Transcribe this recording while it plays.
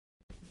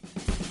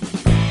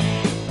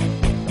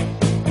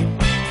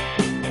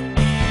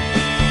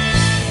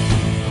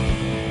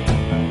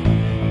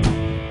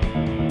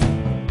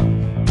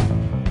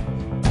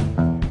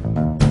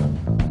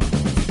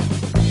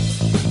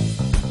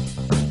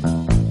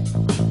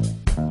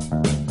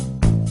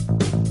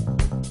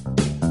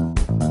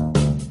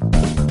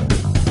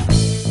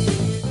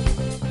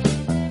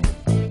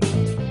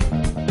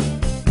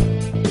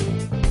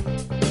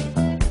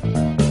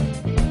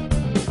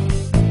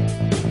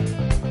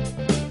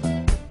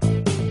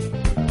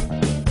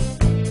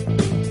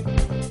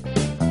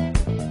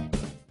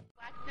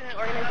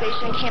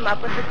came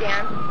up with the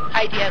dance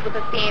idea, with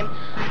the theme.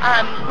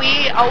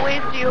 We always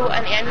do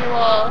an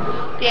annual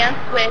dance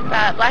with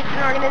Black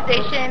Student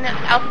Organization,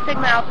 Alpha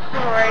Sigma Alpha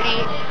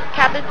Sorority,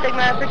 Kappa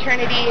Sigma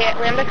Fraternity,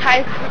 Lambda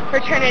Chi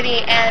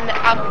Fraternity, and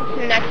Alpha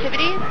Student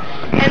Activities.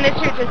 And this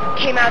year just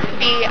came out to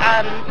be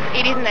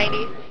 80s and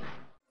 90s.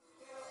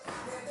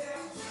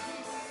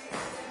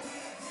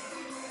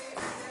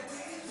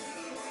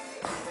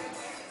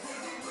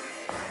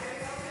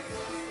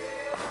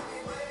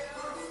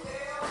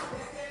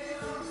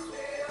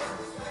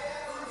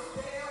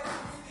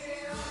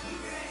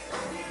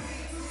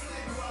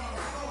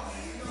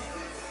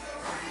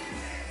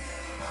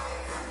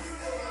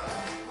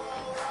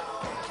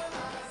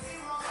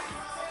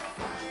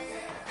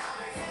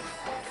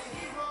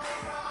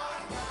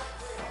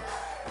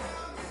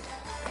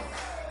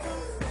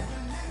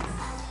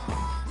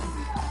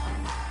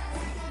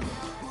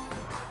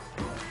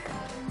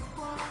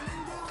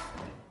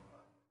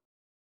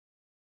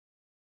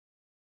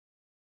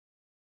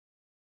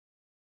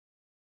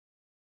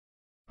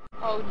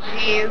 Oh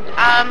geez,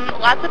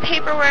 lots of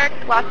paperwork,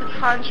 lots of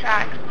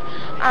contracts.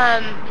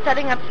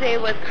 Setting up today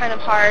was kind of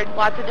hard.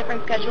 Lots of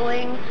different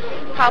scheduling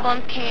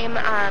problems came.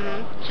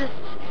 Just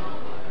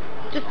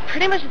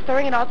pretty much just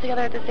throwing it all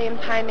together at the same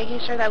time,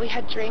 making sure that we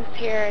had drinks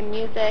here and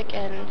music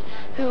and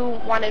who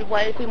wanted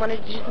what. If we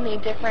wanted to do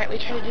something different, we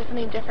try to do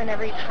something different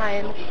every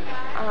time.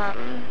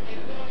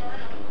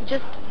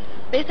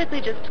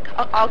 Basically just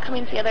all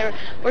coming together,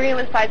 working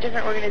with 5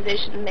 different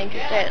organizations makes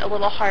it a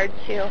little hard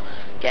to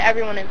get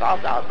everyone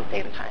involved all at the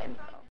same time.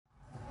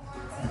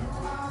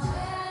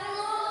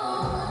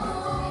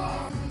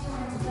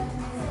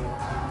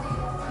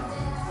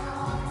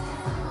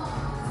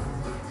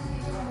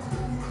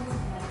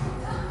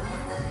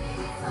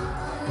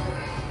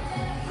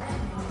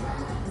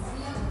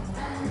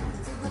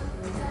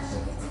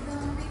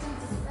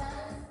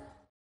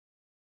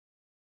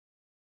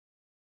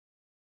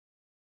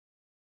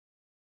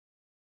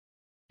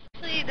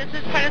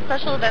 This is part of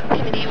Special Events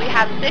Committee. We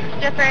have 6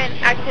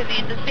 different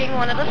activities, this being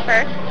one of the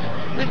first.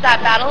 We've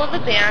got Battle of the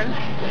Bands.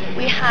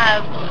 We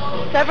have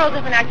several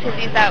different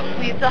activities that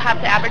we still have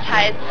to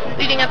advertise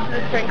leading up to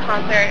the spring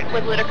concert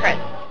with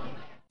Ludacris.